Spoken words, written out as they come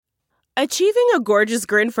Achieving a gorgeous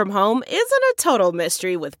grin from home isn't a total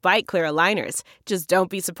mystery with Bite Clear aligners. Just don't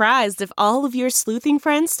be surprised if all of your sleuthing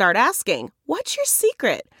friends start asking, "What's your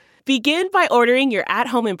secret?" Begin by ordering your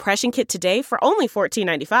at-home impression kit today for only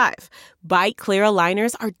 $14.95. Bite Clear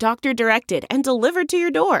aligners are doctor-directed and delivered to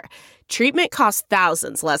your door. Treatment costs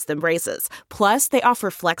thousands less than braces. Plus, they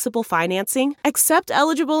offer flexible financing, accept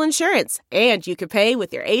eligible insurance, and you can pay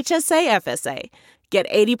with your HSA FSA. Get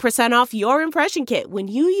 80% off your impression kit when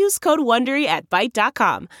you use code WONDERY at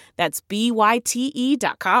Byte.com. That's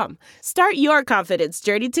BYTE.com. Start your confidence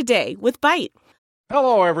journey today with Byte.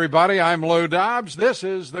 Hello, everybody. I'm Lou Dobbs. This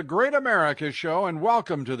is the Great America Show, and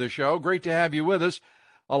welcome to the show. Great to have you with us.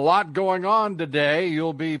 A lot going on today.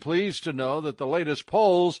 You'll be pleased to know that the latest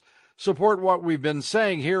polls support what we've been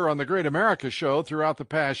saying here on the Great America Show throughout the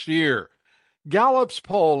past year. Gallup's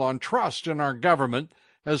poll on trust in our government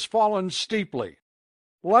has fallen steeply.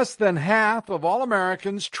 Less than half of all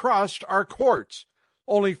Americans trust our courts,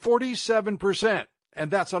 only 47%,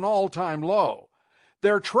 and that's an all-time low.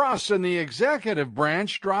 Their trust in the executive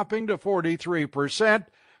branch dropping to 43%,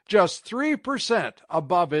 just 3%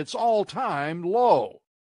 above its all-time low.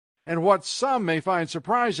 And what some may find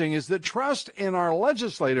surprising is that trust in our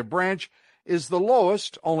legislative branch is the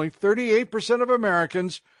lowest. Only 38% of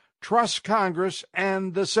Americans trust Congress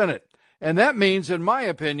and the Senate. And that means, in my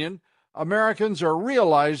opinion, Americans are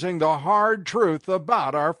realizing the hard truth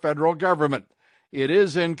about our federal government. It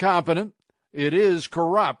is incompetent, it is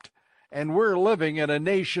corrupt, and we're living in a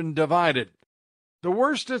nation divided. The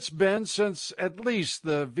worst it's been since at least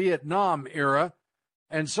the Vietnam era,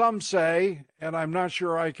 and some say, and I'm not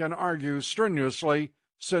sure I can argue strenuously,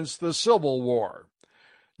 since the Civil War.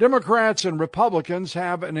 Democrats and Republicans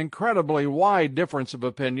have an incredibly wide difference of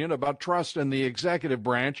opinion about trust in the executive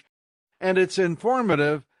branch, and it's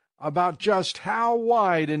informative about just how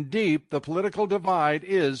wide and deep the political divide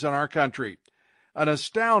is in our country. An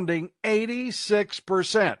astounding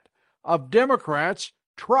 86% of Democrats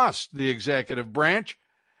trust the executive branch,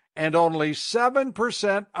 and only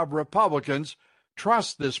 7% of Republicans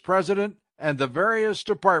trust this president and the various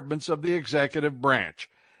departments of the executive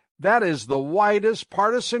branch. That is the widest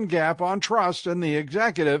partisan gap on trust in the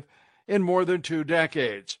executive in more than 2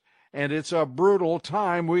 decades. And it's a brutal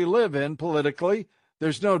time we live in politically.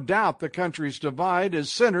 There's no doubt the country's divide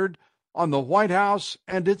is centered on the White House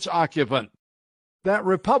and its occupant. That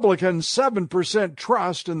Republican 7%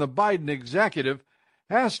 trust in the Biden executive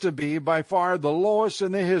has to be by far the lowest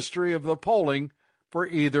in the history of the polling for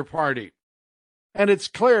either party. And it's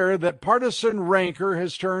clear that partisan rancor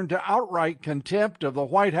has turned to outright contempt of the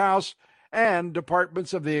White House and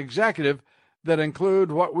departments of the executive that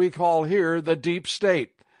include what we call here the deep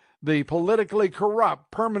state, the politically corrupt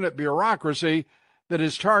permanent bureaucracy that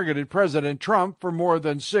has targeted President Trump for more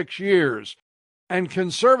than 6 years and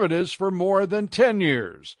conservatives for more than 10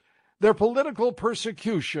 years. Their political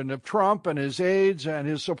persecution of Trump and his aides and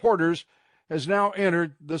his supporters has now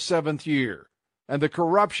entered the 7th year, and the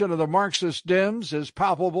corruption of the Marxist Dems is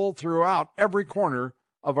palpable throughout every corner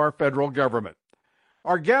of our federal government.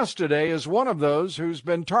 Our guest today is one of those who's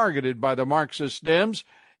been targeted by the Marxist Dems,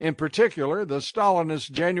 in particular the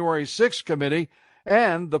Stalinist January 6th Committee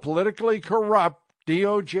and the politically corrupt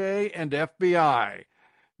DOJ and FBI.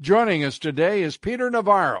 Joining us today is Peter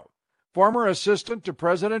Navarro, former assistant to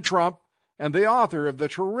President Trump and the author of the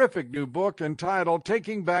terrific new book entitled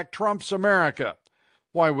Taking Back Trump's America: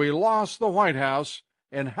 Why We Lost the White House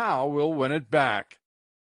and How We'll Win It Back.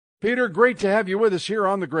 Peter, great to have you with us here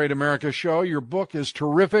on the Great America Show. Your book is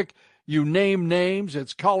terrific. You name names.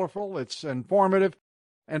 It's colorful. It's informative.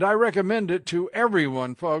 And I recommend it to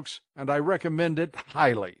everyone, folks, and I recommend it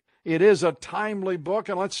highly. It is a timely book,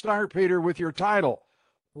 and let's start, Peter, with your title.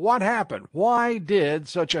 What happened? Why did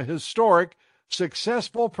such a historic,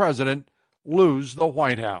 successful president lose the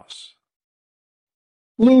White House?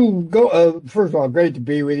 Lou, first of all, great to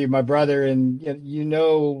be with you, my brother. And you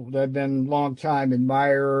know I've been a long-time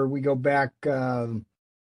admirer. We go back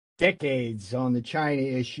decades on the China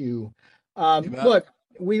issue. Look,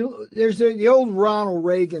 there's the old Ronald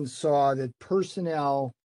Reagan saw that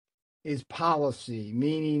personnel is policy,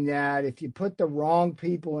 meaning that if you put the wrong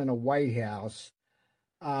people in a White House,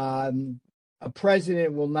 a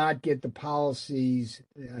president will not get the policies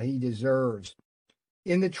he deserves.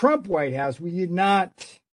 In the Trump White House, we did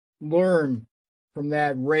not learn from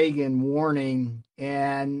that Reagan warning,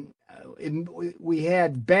 and we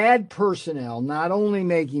had bad personnel, not only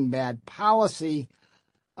making bad policy,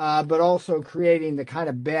 but also creating the kind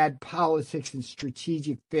of bad politics and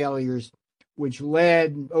strategic failures which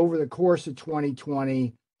led over the course of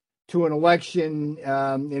 2020 to an election,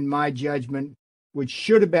 in my judgment, which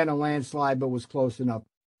should have been a landslide but was close enough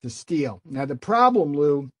to steal. Now, the problem,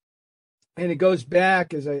 Lou, and it goes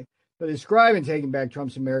back, as I describe in Taking Back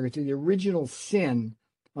Trump's America, to the original sin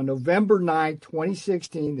on November 9th,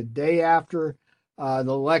 2016, the day after the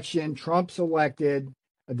election. Trump's elected.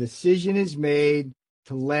 A decision is made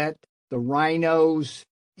to let the rhinos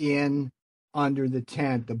in under the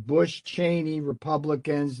tent. The Bush-Cheney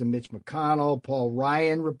Republicans, the Mitch McConnell, Paul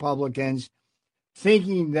Ryan Republicans,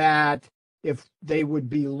 thinking that if they would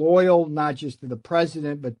be loyal not just to the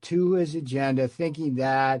president but to his agenda, thinking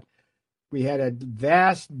that we had a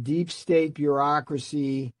vast deep state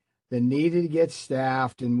bureaucracy that needed to get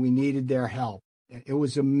staffed and we needed their help. It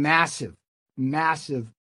was a massive,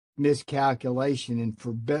 massive miscalculation. And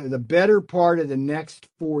for the better part of the next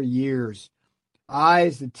 4 years, I,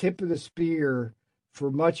 as the tip of the spear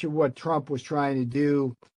for much of what Trump was trying to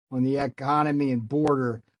do on the economy and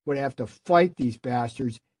border, would have to fight these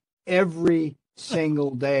bastards every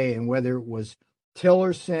single day. And whether it was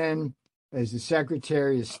Tillerson as the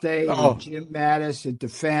Secretary of State, or Jim Mattis at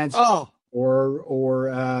Defense,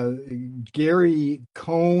 or Gary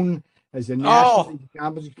Cohn as the National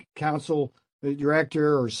Council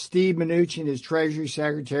Director, or Steve Mnuchin as Treasury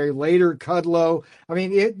Secretary, later Kudlow. I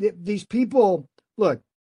mean, these people, look,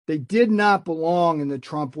 they did not belong in the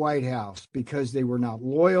Trump White House because they were not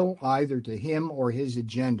loyal either to him or his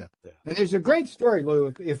agenda. Yeah. And there's a great story,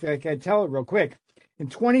 Lou, if I can tell it real quick. In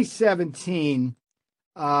 2017,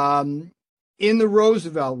 in the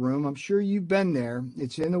Roosevelt Room, I'm sure you've been there.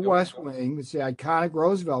 It's in the West Wing. It's the iconic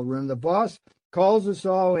Roosevelt Room. The boss calls us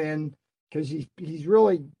all in because he's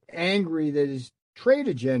really angry that his trade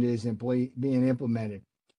agenda isn't being implemented.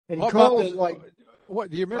 And he calls what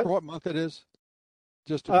do you remember? What month it is?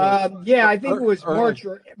 I think it was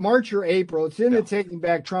March or April. It's in the Taking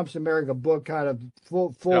Back Trump's America book, kind of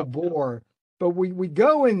full bore. But we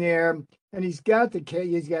go in there, and he's got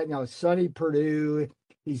Sonny Perdue,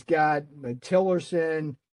 he's got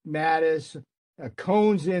Tillerson, Mattis,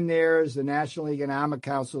 Cohn's in there as the National Economic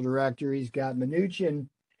Council director. He's got Mnuchin.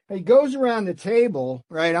 And he goes around the table,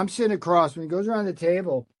 right? I'm sitting across. When he goes around the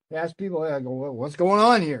table, he asks people, I go, what's going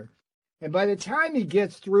on here? And by the time he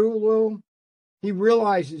gets through, Lou, he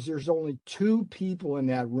realizes there's only two people in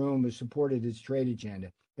that room who supported his trade agenda.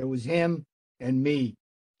 It was him and me.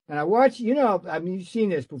 And I watch, you've seen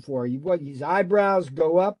this before. His eyebrows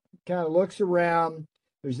go up, kind of looks around.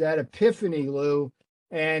 There's that epiphany, Lou.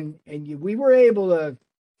 And we were able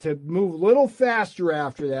to move a little faster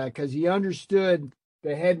after that because he understood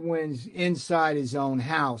the headwinds inside his own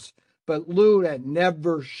house. But, Lou, that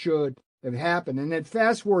never should have happened. And then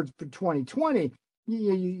fast forward for 2020,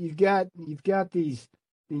 you've got these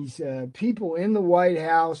people in the White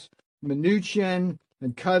House. Mnuchin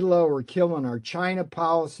and Kudlow are killing our China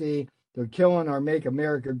policy. They're killing our Make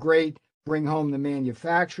America Great, bring home the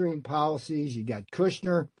manufacturing policies. You got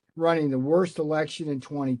Kushner running the worst election in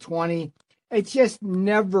 2020. It just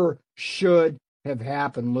never should have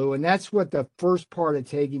happened, Lou. And that's what the first part of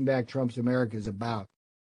Taking Back Trump's America is about.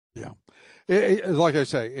 Yeah. Like I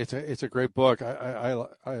say, it's a great book. I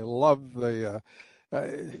love the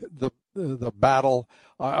battle.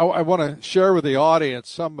 I want to share with the audience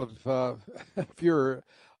some of your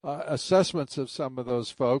assessments of some of those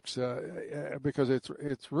folks because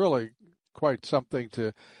it's really quite something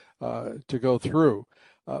to go through,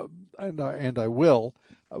 and I will.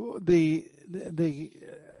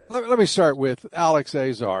 Let me start with Alex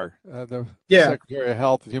Azar, the Secretary of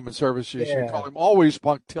Health and Human Services. You call him always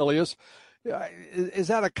punctilious. Is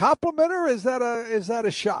that a compliment or is that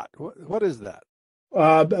a shot? What is that?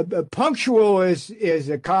 Punctual is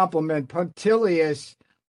a compliment. Punctilious,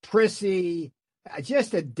 prissy,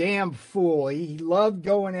 just a damn fool. He loved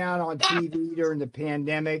going out on TV during the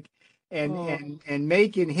pandemic and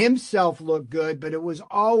making himself look good, but it was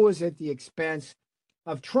always at the expense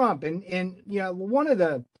of Trump. And one of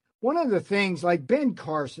the things, like Ben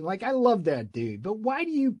Carson, like I love that dude, but why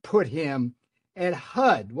do you put him at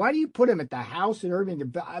HUD? Why do you put him at the House in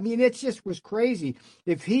Irving? I mean, it just was crazy.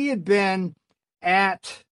 If he had been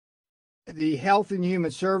at the Health and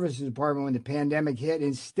Human Services Department when the pandemic hit,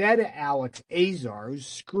 instead of Alex Azar, who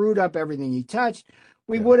screwed up everything he touched,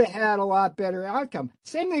 we would have had a lot better outcome.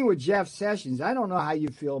 Same thing with Jeff Sessions. I don't know how you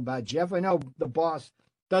feel about Jeff. I know the boss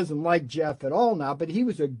doesn't like Jeff at all now, but he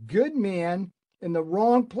was a good man in the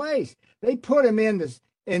wrong place. They put him in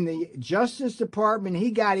the Justice Department. He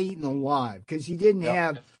got eaten alive because he didn't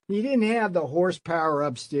have the horsepower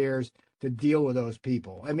upstairs to deal with those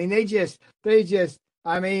people. I mean, they just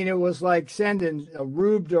I mean, it was like sending a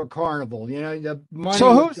rube to a carnival. The money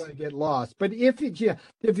was going to get lost. But if they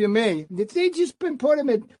just been put him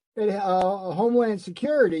at Homeland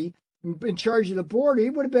Security, in charge of the border, he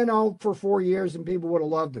would have been out for 4 years and people would have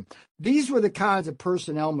loved him. These were the kinds of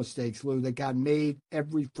personnel mistakes, Lou, that got made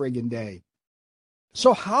every friggin' day.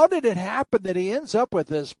 So how did it happen that he ends up with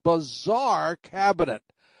this bizarre cabinet?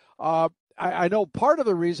 I know part of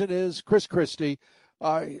the reason is Chris Christie.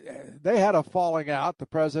 They had a falling out, the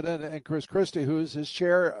president and Chris Christie, who's his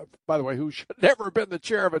chair, by the way, who should never have been the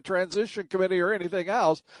chair of a transition committee or anything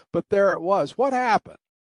else, but there it was. What happened?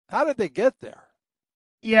 How did they get there?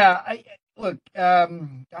 Yeah, look,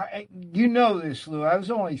 you know this, Lou. I was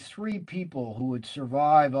only three people who would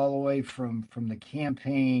survive all the way from the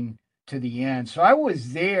campaign to the end. So I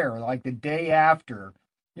was there like the day after.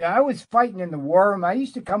 Yeah, I was fighting in the war room. I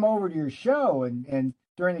used to come over to your show and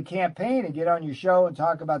during the campaign and get on your show and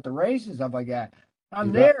talk about the race and stuff like that.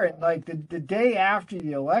 I'm there, and like the day after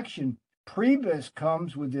the election, Priebus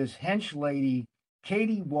comes with this hench lady,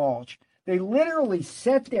 Katie Walsh. They literally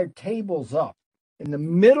set their tables up in the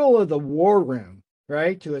middle of the war room,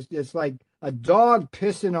 right? It's like a dog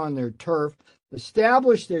pissing on their turf,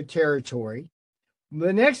 establish their territory.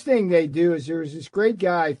 The next thing they do is there was this great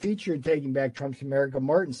guy featured Taking Back Trump's America,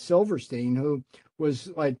 Martin Silverstein, who was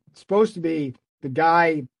like supposed to be the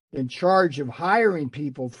guy in charge of hiring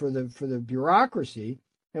people for the bureaucracy.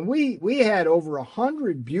 And we had over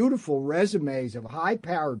 100 beautiful resumes of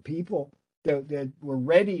high-powered people that were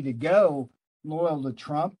ready to go, loyal to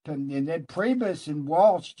Trump. And then Priebus and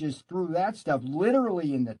Walsh just threw that stuff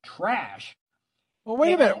literally in the trash. Well,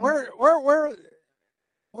 wait a minute.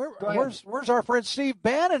 Where's our friend Steve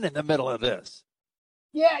Bannon in the middle of this?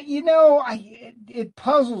 Yeah, it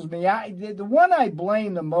puzzles me. The one I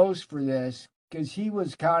blame the most for this, because he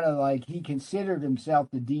was kind of like, he considered himself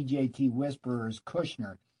the DJT whisperer, is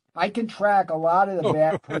Kushner. I can track a lot of the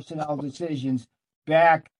bad personnel decisions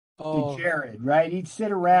back to Jared, right? He'd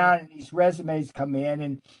sit around and these resumes come in,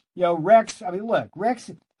 and Rex. I mean, look, Rex.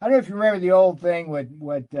 I don't know if you remember the old thing with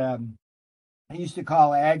what I used to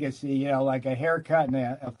call Agassi, like a haircut and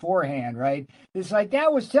a forehand, right? It's like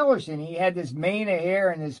that was Tillerson. He had this mane of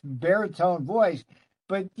hair and this baritone voice,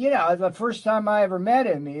 but the first time I ever met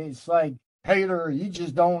him, it's like, Taylor, you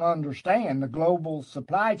just don't understand the global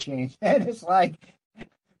supply chain, and it's like,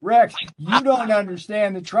 Rex, you don't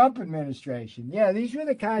understand the Trump administration. Yeah, these are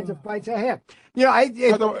the kinds of fights I have.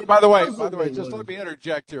 By the way, just let me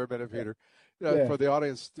interject here a minute, Peter, for the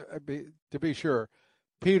audience to be sure.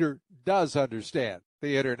 Peter does understand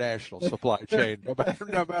the international supply chain,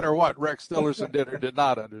 no matter what Rex Tillerson did or did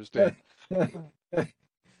not understand.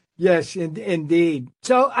 Yes, indeed.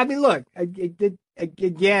 So, I mean, look,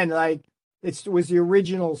 again, like it was the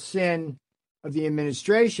original sin of the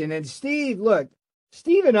administration. And Steve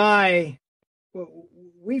and I,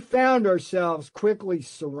 we found ourselves quickly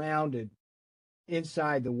surrounded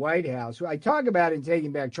inside the White House. I talk about in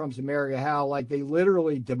Taking Back Trump's America how like they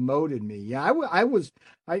literally demoted me. Yeah, I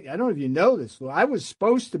don't know if you know this, but I was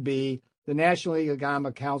supposed to be the National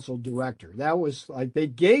Economic Council director. That was like they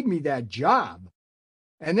gave me that job,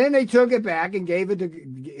 and then they took it back and gave it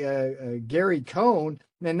to Gary Cohn.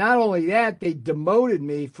 And not only that, they demoted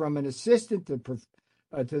me from an assistant to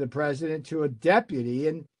the president to a deputy.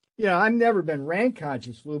 And I've never been rank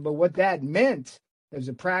conscious, Lou, but what that meant as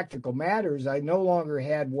a practical matter is I no longer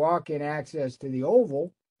had walk-in access to the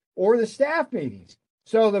Oval or the staff meetings.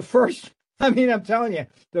 So I'm telling you,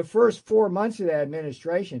 the first 4 months of that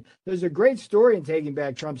administration, there's a great story in Taking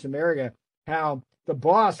Back Trump's America, how the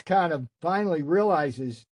boss kind of finally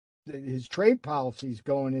realizes that his trade policy is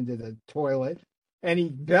going into the toilet, and he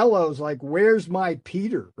bellows like, "Where's my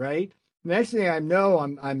Peter?" Right? Next thing I know,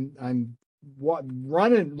 I'm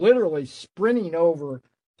running, literally sprinting over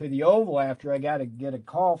to the Oval after I got to get a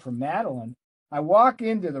call from Madeline. I walk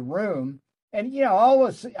into the room, and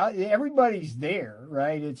everybody's there,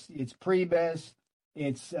 right? It's Priebus,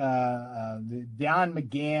 it's Don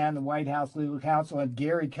McGahn, the White House legal counsel, and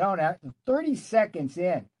Gary Cohn. 30 seconds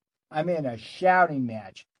in, I'm in a shouting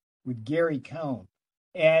match with Gary Cohn.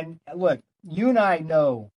 And look, you and I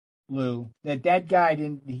know, Lou, that guy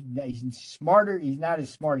he's smarter. He's not as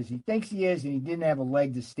smart as he thinks he is, and he didn't have a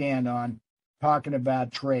leg to stand on talking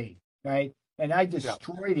about trade, right? And I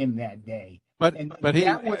destroyed him that day. But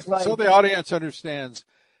so the audience understands,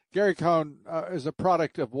 Gary Cohn is a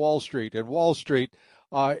product of Wall Street, and Wall Street,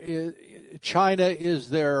 China is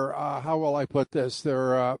their how will I put this?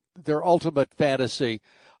 Their ultimate fantasy,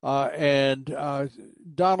 and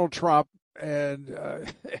Donald Trump and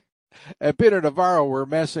Peter Navarro were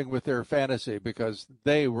messing with their fantasy because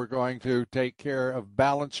they were going to take care of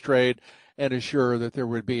balanced trade and assure that there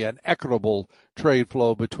would be an equitable trade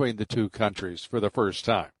flow between the two countries for the first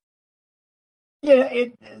time. Yeah,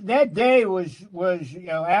 that day was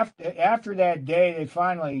after that day I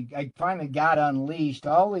finally got unleashed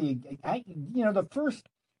all the first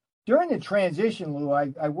during the transition, Lou,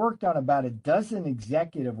 I worked on about a dozen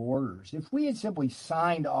executive orders. If we had simply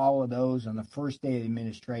signed all of those on the first day of the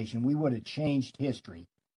administration, we would have changed history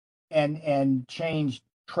and changed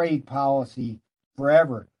trade policy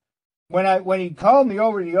forever. When he called me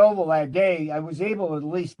over to the Oval that day, I was able to at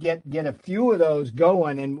least get a few of those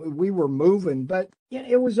going, and we were moving. But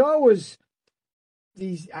it was always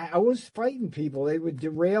these. I was fighting people. They would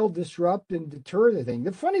derail, disrupt, and deter the thing.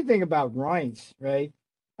 The funny thing about Reince, right?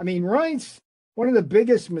 I mean, Reince. One of the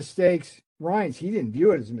biggest mistakes, Reince. He didn't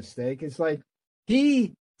view it as a mistake. It's like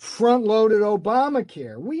he front loaded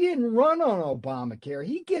Obamacare. We didn't run on Obamacare.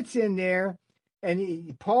 He gets in there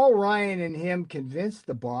and Paul Ryan and him convinced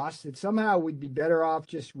the boss that somehow we'd be better off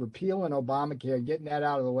just repealing Obamacare and getting that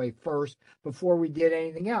out of the way first before we did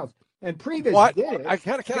anything else. And Priebus did it.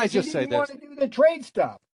 Can I just say this? He didn't want to do the trade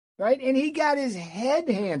stuff, right? And he got his head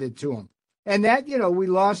handed to him. And that, we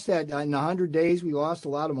lost that in 100 days. We lost a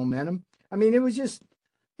lot of momentum. I mean, it was just,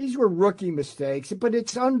 these were rookie mistakes, but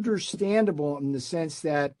it's understandable in the sense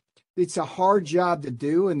that it's a hard job to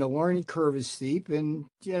do and the learning curve is steep. And,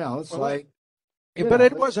 but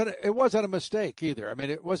it wasn't a mistake either. I mean,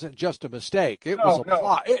 it wasn't just a mistake. It was a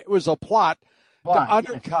plot. It was a plot to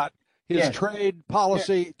undercut his trade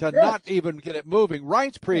policy, to not even get it moving.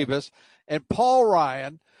 Reince Priebus and Paul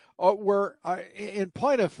Ryan were, in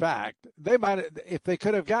point of fact, they might, if they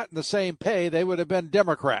could have gotten the same pay, they would have been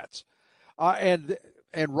Democrats. And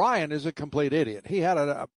Ryan is a complete idiot. He had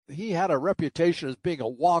a reputation as being a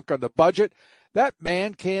wonk on the budget. That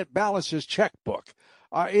man can't balance his checkbook.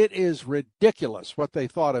 It is ridiculous what they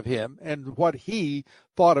thought of him and what he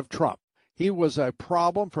thought of Trump. He was a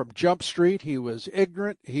problem from Jump Street. He was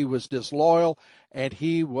ignorant. He was disloyal, and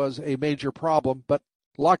he was a major problem. But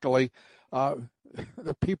luckily,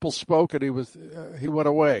 the people spoke, and he went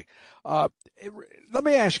away. Let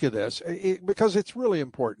me ask you this, because it's really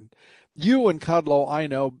important. You and Kudlow, I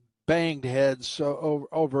know, banged heads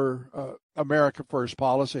over America First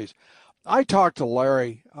policies. I talked to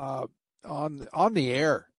Larry on the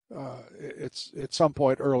air it's at some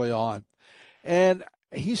point early on, and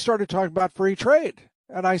he started talking about free trade.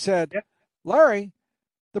 And I said, Larry,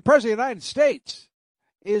 the President of the United States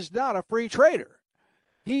is not a free trader.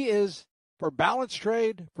 He is for balanced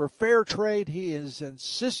trade, for fair trade. He is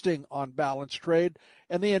insisting on balanced trade,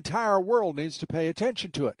 and the entire world needs to pay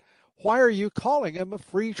attention to it. Why are you calling him a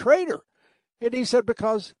free trader? And he said,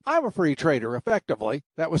 because I'm a free trader, effectively.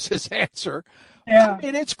 That was his answer. Yeah. I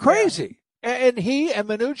mean, it's crazy. Yeah. And he and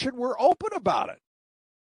Mnuchin were open about it.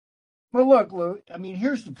 Well, look, Lou, I mean,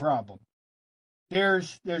 here's the problem.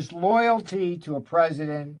 There's loyalty to a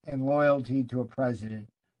president and loyalty to a president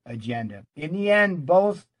agenda. In the end,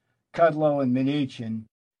 both Kudlow and Mnuchin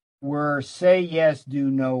were say yes, do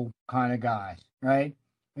no kind of guys, right?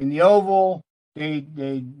 In the Oval, they'd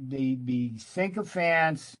be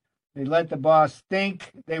sycophants. They let the boss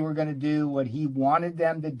think they were going to do what he wanted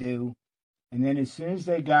them to do. And then as soon as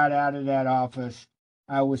they got out of that office,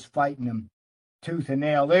 I was fighting them tooth and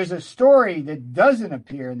nail. There's a story that doesn't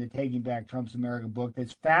appear in the Taking Back Trump's America book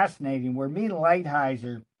that's fascinating, where me and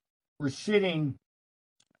Lighthizer were sitting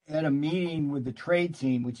at a meeting with the trade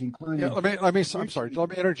team, which included... I'm sorry, let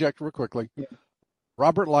me interject real quickly. Yeah.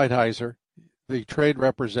 Robert Lighthizer, the trade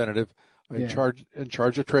representative in charge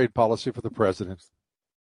of trade policy for the president.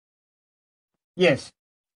 Yes.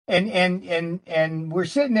 And we're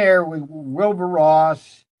sitting there with Wilbur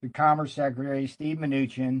Ross, the Commerce Secretary, Steve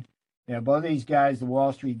Mnuchin, both of these guys, the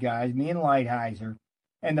Wall Street guys, me and Lighthizer.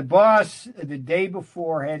 And the boss the day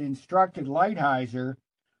before had instructed Lighthizer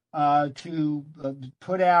to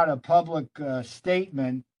put out a public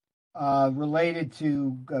statement related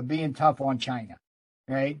to being tough on China,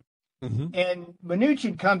 right? Mm-hmm. And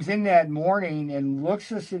Mnuchin comes in that morning and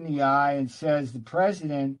looks us in the eye and says the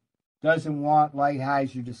president doesn't want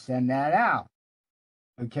Lighthizer to send that out.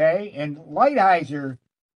 Okay? And Lighthizer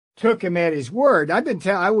took him at his word.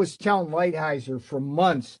 I was telling Lighthizer for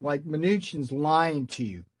months, like, Mnuchin's lying to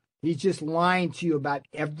you. He's just lying to you about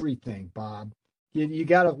everything, Bob. You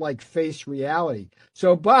got to, face reality.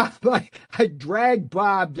 So Bob, I dragged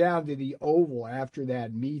Bob down to the Oval after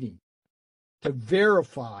that meeting to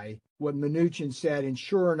verify what Mnuchin said, and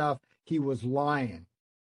sure enough, he was lying.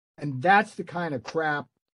 And that's the kind of crap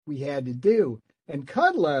we had to do. And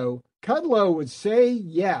Kudlow would say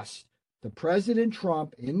yes to President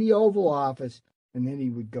Trump in the Oval Office, and then he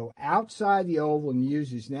would go outside the Oval and use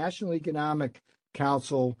his National Economic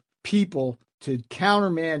Council people to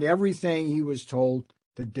countermand everything he was told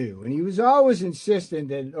to do. And he was always insistent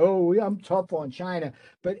that, oh, I'm tough on China,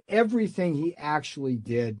 but everything he actually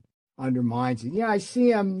did undermines it. Yeah, I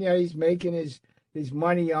see him, he's making his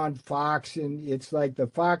money on Fox, and it's like the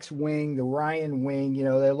Fox wing, the Ryan wing,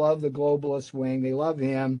 they love the globalist wing. They love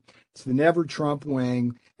him. It's the never Trump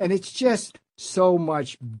wing. And it's just so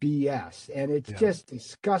much BS. And it just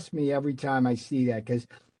disgusts me every time I see that. Because,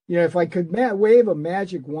 if I could wave a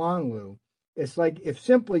magic wand, Lou, it's like if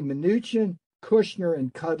simply Mnuchin, Kushner,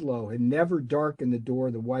 and Kudlow had never darkened the door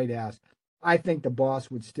of the White House, I think the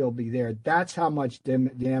boss would still be there. That's how much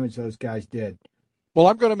damage those guys did. Well,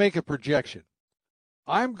 I'm going to make a projection.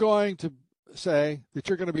 I'm going to say that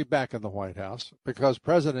you're going to be back in the White House because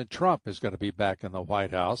President Trump is going to be back in the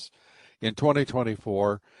White House in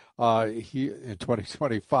 2024. In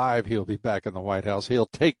 2025, he'll be back in the White House. He'll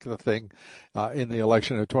take the thing in the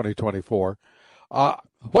election of 2024.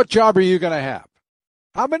 What job are you going to have?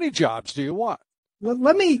 How many jobs do you want? Well,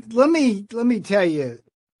 let me tell you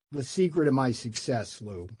the secret of my success,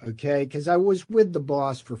 Lou. Okay, because I was with the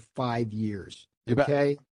boss for 5 years.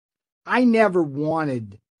 Okay, I never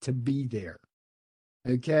wanted to be there.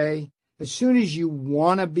 Okay, as soon as you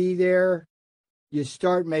want to be there, you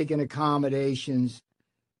start making accommodations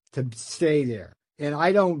to stay there. And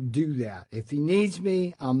I don't do that. If he needs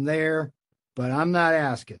me, I'm there, but I'm not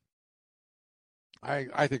asking.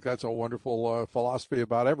 I think that's a wonderful philosophy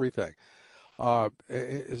about everything.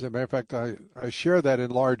 As a matter of fact, I share that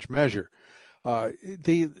in large measure.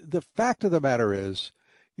 The fact of the matter is,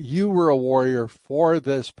 you were a warrior for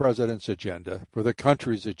this president's agenda, for the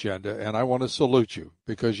country's agenda, and I want to salute you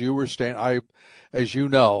because you were as you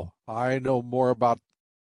know, I know more about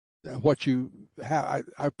what you have.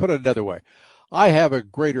 I put it another way. I have a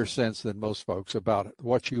greater sense than most folks about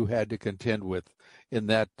what you had to contend with in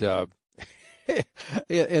that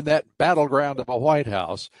in that battleground of a White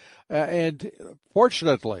House. And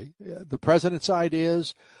fortunately, the president's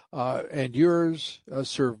ideas and yours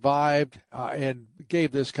survived and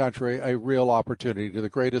gave this country a real opportunity to the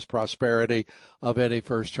greatest prosperity of any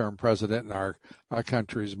first-term president in our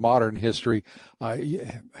country's modern history. I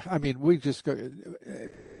mean, we just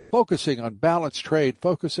focusing on balanced trade,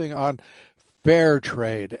 focusing on fair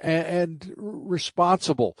trade and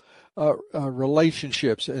responsible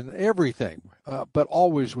relationships and everything, but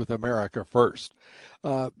always with America first.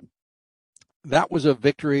 That was a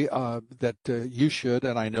victory that you should,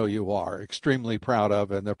 and I know you are, extremely proud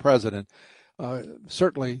of. And the president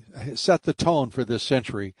certainly set the tone for this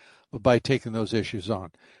century by taking those issues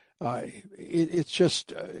on. It's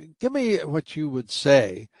just, give me what you would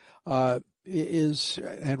say is,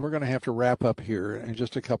 and we're going to have to wrap up here in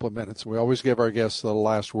just a couple of minutes. We always give our guests the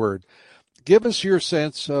last word. Give us your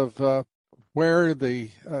sense of where the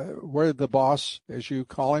boss, as you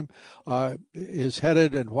call him, is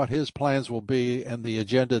headed and what his plans will be and the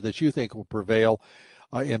agenda that you think will prevail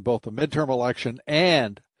in both the midterm election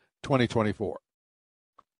and 2024.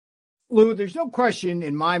 Lou, there's no question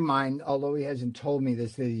in my mind, although he hasn't told me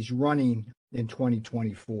this, that he's running in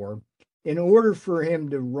 2024. In order for him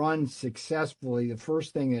to run successfully, the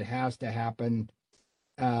first thing that has to happen,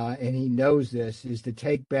 and he knows this, is to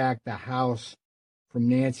take back the House from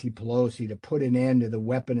Nancy Pelosi to put an end to the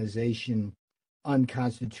weaponization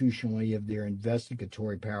unconstitutionally of their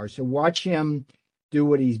investigatory power. So watch him do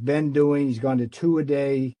what he's been doing. He's gone to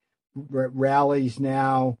 2-a-day rallies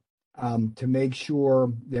now to make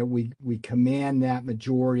sure that we command that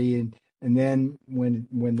majority. And then when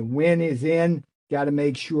the win is in, got to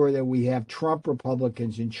make sure that we have Trump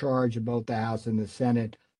Republicans in charge of both the House and the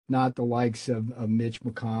Senate, not the likes of Mitch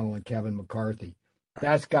McConnell and Kevin McCarthy.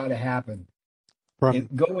 That's got to happen.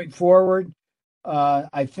 And going forward,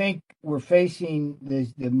 I think we're facing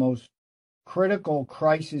the most critical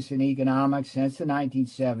crisis in economics since the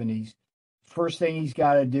 1970s. First thing he's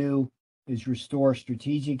got to do is restore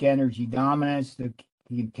strategic energy dominance to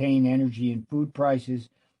contain energy and food prices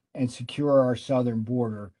and secure our southern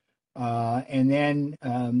border. And then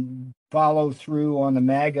follow through on the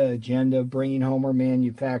MAGA agenda, bringing home our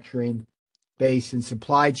manufacturing base and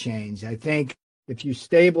supply chains. I think if you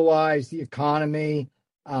stabilize the economy,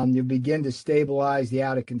 you begin to stabilize the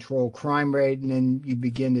out-of-control crime rate, and then you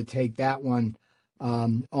begin to take that one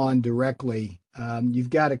on directly. You've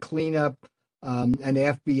got to clean up an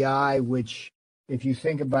FBI, which, if you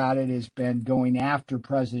think about it, has been going after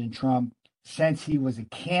President Trump since he was a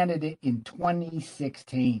candidate in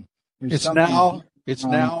 2016. It's now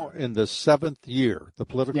in the 7th year, the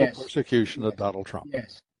political persecution of Donald Trump.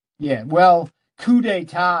 Yes. Yeah. Well, coup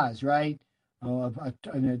d'etats, right?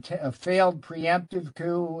 A failed preemptive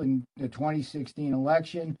coup in the 2016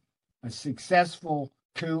 election, a successful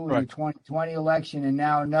coup in the 2020 election, and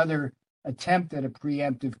now another attempt at a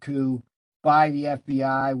preemptive coup by the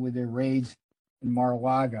FBI with their raids in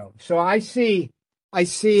Mar-a-Lago. So I see a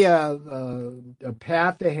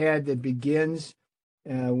path ahead that begins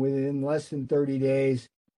within less than 30 days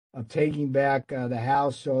of taking back the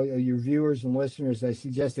House. So your viewers and listeners, I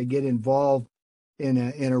suggest they get involved in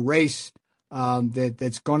a race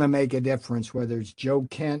that's going to make a difference, whether it's Joe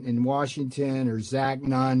Kent in Washington or Zach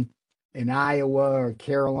Nunn in Iowa or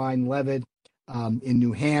Caroline Leavitt in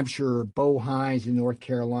New Hampshire or Bo Hines in North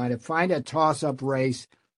Carolina. Find a toss-up race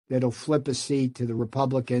that'll flip a seat to the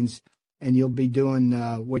Republicans, and you'll be doing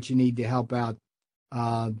what you need to help out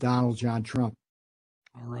Donald John Trump.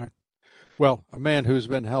 All right. Well, a man who's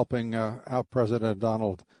been helping out President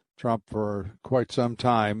Donald Trump for quite some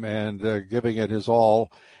time and giving it his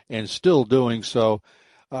all and still doing so.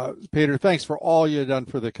 Peter, thanks for all you've done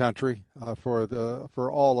for the country,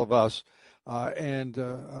 for all of us, and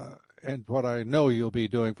what I know you'll be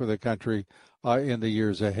doing for the country in the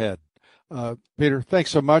years ahead. Peter, thanks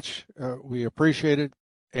so much. We appreciate it,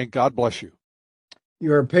 and God bless you.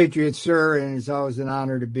 You're a patriot, sir, and it's always an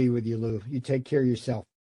honor to be with you, Lou. You take care of yourself.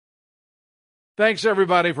 Thanks,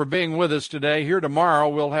 everybody, for being with us today. Here tomorrow,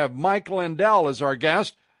 we'll have Mike Lindell as our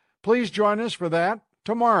guest. Please join us for that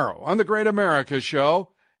tomorrow on The Great America Show.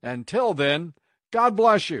 Until then, God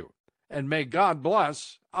bless you, and may God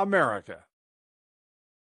bless America.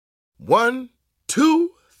 1,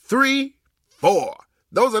 2, 3, 4.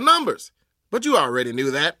 Those are numbers, but you already knew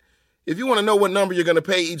that. If you want to know what number you're going to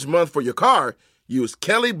pay each month for your car, use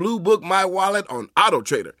Kelley Blue Book My Wallet on Auto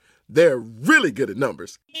Trader. They're really good at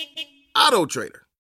numbers. Auto Trader.